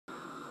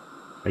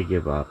I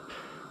give up.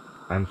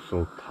 I'm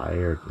so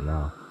tired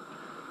now.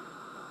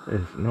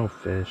 There's no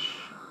fish.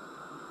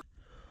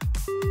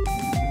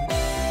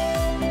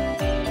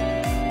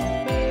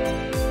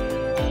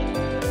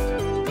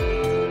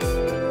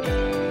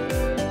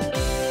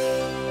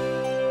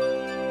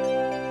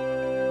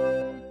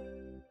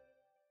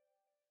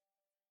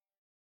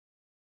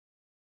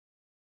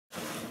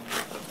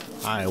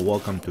 Hi,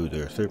 welcome to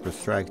the Super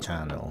Strike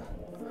channel.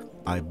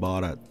 I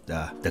bought a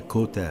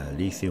Dakota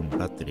Lithium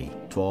battery,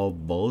 12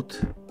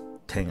 volt,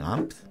 10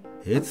 amps.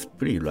 It's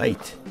pretty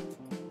light.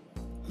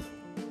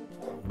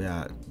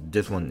 Yeah,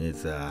 this one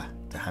is the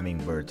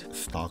Hummingbird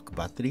stock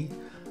battery,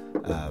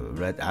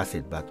 red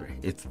acid battery.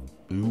 It's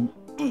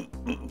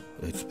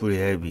pretty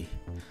heavy.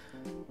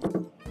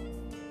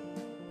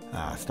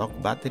 Stock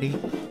battery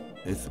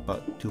is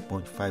about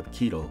 2.5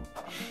 kilo.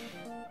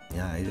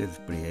 Yeah, it is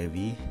pretty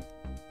heavy.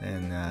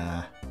 And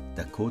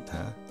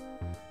Dakota,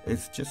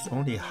 it's just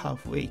only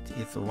half weight.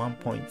 It's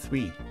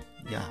 1.3.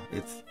 Yeah,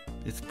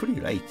 it's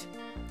pretty light.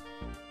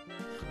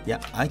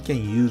 Yeah, I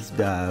can use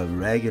the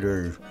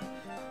regular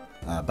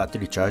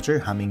battery charger,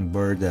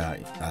 Hummingbird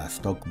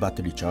stock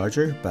battery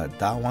charger, but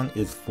that one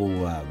is for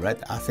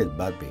red acid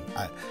battery.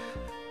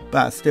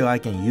 But still I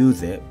can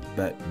use it,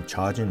 but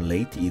charging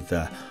late is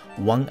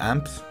 1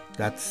 amps.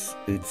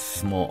 It's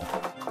small.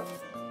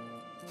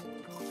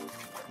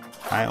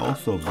 I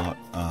also bought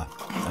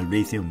a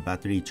lithium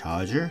battery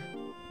charger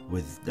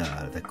with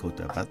the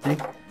Dakota battery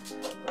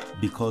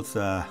because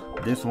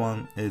this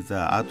one is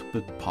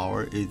output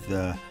power is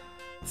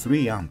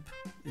 3 amp.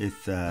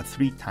 It's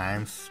 3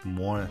 times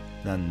more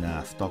than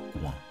stock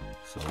one.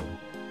 So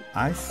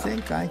I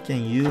think I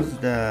can use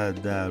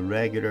the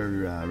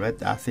regular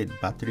red acid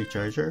battery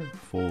charger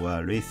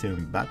for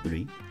lithium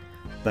battery,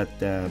 but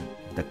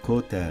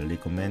Dakota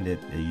recommended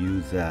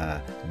use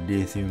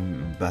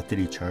lithium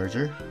battery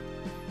charger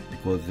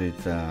because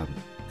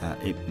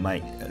it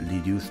might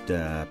reduce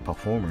the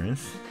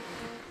performance.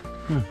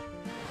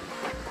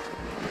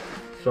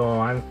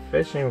 So I'm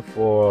fishing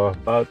for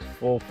about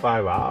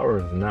 4-5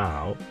 hours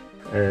now.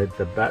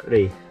 The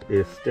battery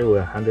is still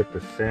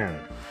 100%.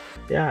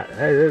 Yeah,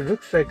 it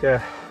looks like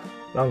a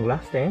long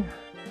lasting.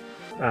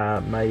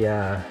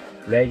 My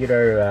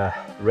regular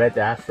red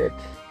acid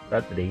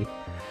battery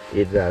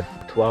is a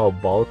 12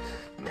 volt,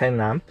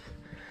 10 amps.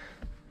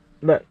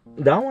 But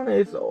that one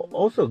is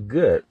also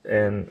good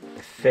and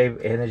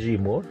save energy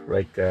more.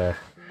 Like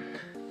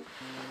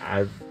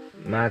as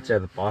much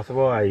as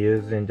possible, I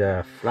use in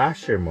the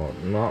flasher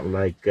mode, not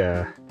like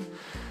a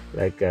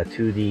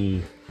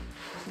 2D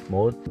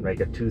mode, like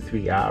a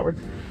 2-3 hours.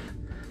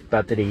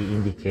 Battery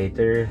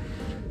indicator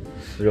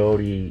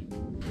slowly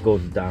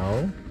goes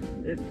down.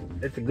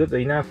 It's good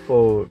enough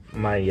for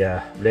my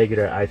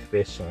regular ice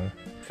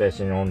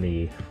fishing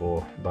only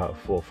for about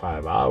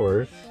 4-5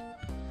 hours.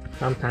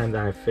 Sometimes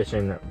I'm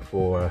fishing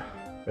for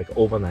like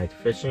overnight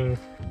fishing,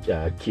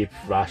 keep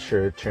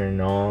flasher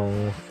turned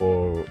on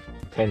for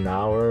 10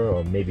 hours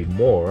or maybe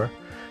more.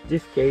 In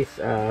this case,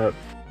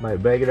 my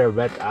regular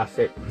red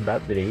acid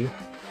battery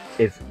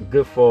is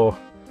good for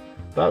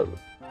about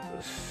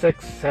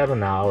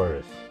 6-7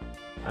 hours.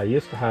 I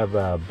used to have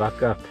a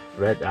backup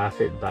red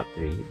acid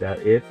battery that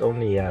is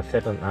only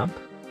 7 amp,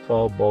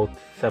 12 volt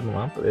 7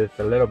 amp. It's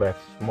a little bit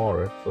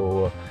smaller,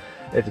 so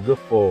it's good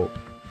for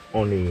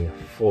only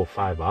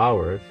 4-5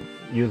 hours.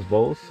 Use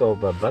both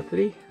of the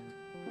battery.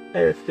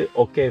 It's still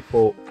okay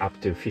for up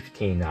to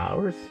 15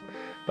 hours,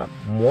 but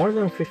more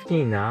than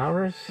 15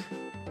 hours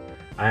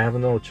I have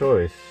no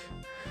choice.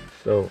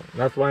 So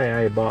that's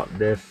why I bought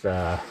this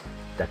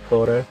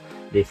Dakota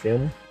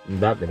Lithium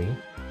battery.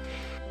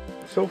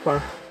 So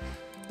far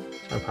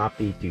I'm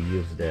happy to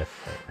use this.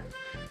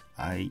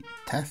 I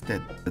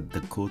tested the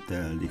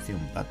Dakota Lithium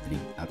battery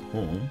at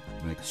home,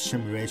 like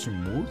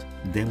simulation mode,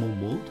 demo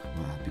mode,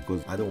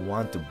 because I don't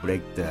want to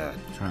break the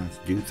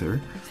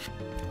transducer.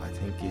 I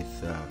think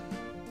it's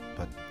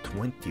about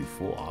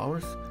 24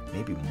 hours,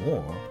 maybe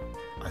more.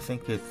 I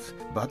think its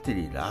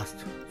battery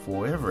lasts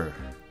forever.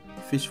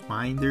 Fish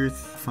finders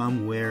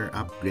firmware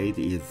upgrade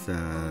is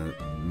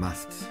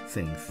must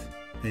things,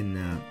 and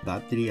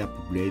battery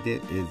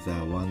upgraded is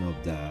one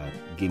of the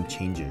game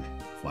changer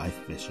for ice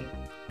fishing.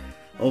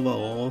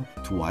 Overall,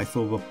 twice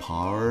over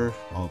power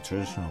of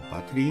traditional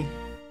battery,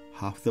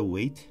 half the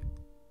weight.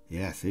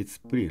 Yes, it's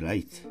pretty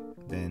light.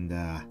 Then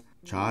the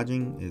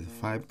charging is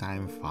 5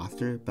 times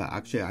faster, but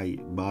actually I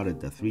bought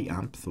it the 3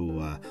 amp,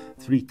 so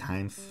 3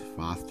 times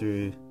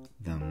faster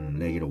than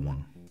regular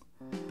one.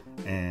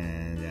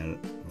 And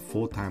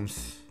 4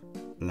 times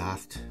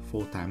last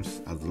 4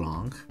 times as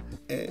long.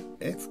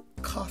 It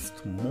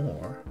cost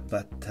more,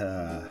 but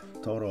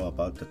total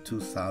about the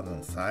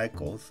 2,000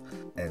 cycles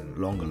and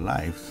longer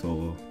life,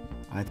 so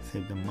I'd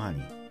save the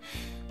money.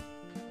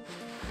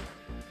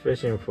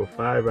 Fishing for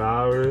 5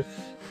 hours.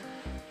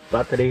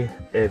 Battery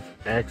is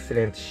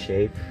excellent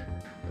shape,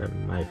 but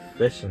my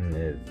fishing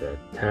is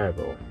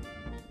terrible.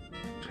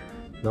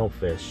 No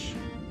fish,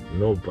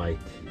 no bite,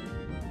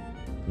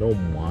 no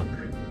mark,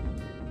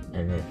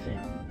 anything.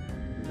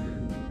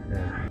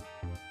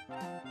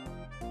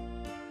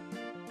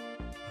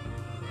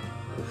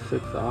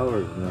 6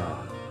 hours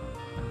now.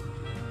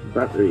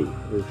 Battery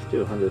is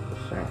still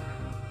 100%.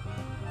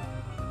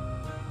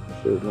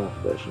 There's no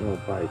fish, no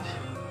bite.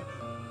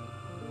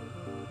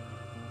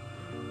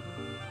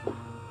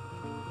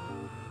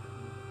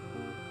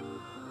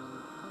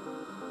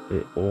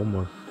 It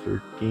almost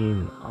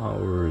 13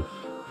 hours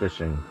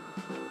fishing.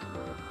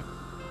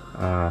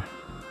 I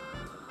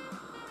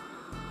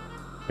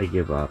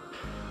give up.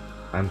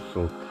 I'm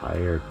so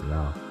tired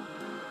now.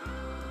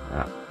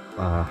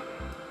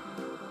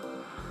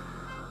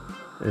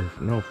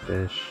 There's no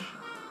fish.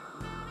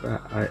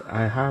 But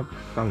I have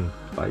some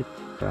bites,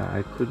 but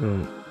I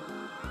couldn't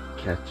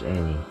catch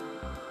any.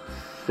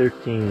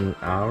 13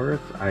 hours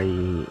I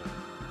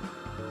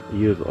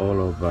use all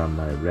of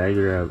my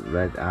regular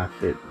lead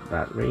acid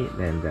battery,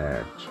 then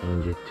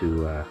change it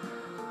to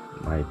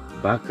my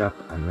backup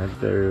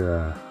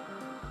another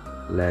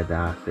lead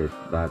acid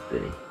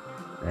battery,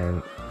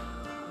 and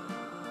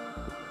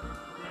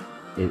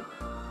it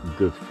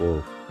good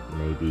for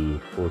maybe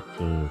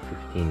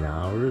 14-15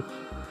 hours.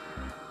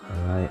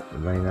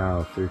 And right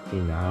now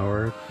 13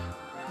 hours,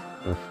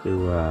 but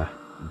still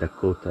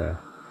Dakota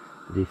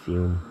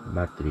Lithium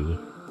battery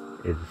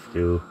is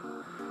still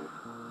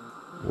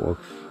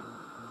works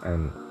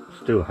and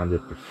still 100%.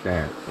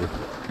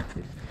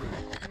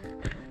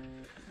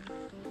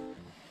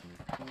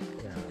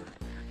 Yeah,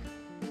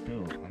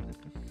 still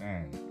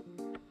 100%.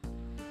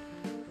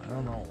 I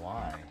don't know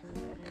why.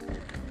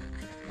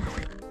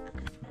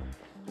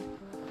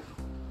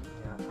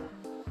 Yeah,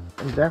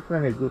 and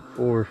definitely good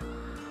for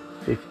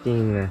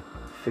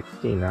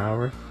 15-16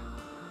 hours.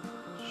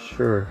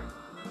 Sure,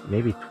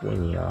 maybe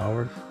 20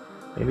 hours,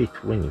 maybe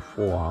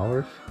 24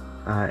 hours.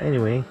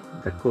 Anyway,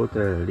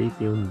 Dakota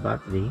Lithium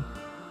battery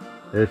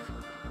is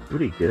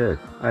pretty good.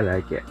 I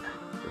like it.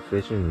 The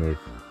fishing is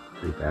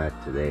pretty bad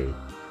today.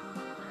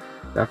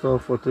 That's all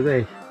for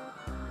today.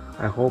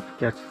 I hope to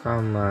catch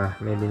some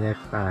maybe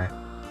next time.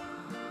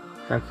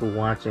 Thanks for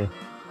watching.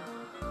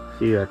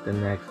 See you at the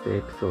next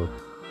episode.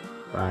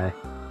 Bye.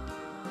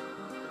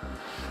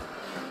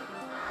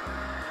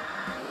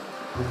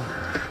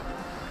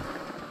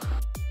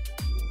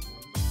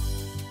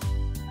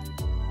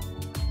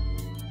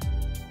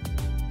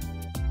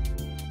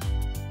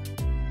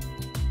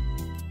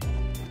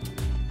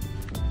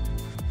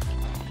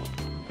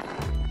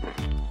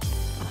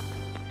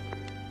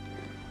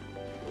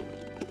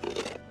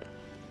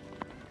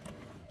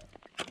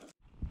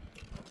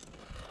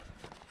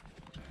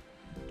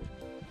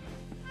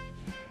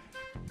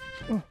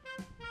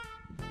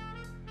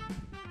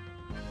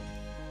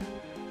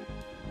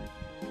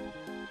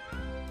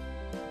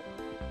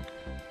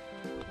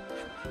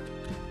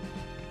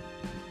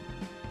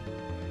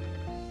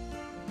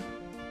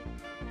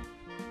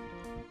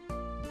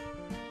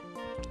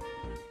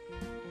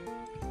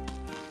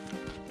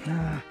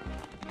 Ah.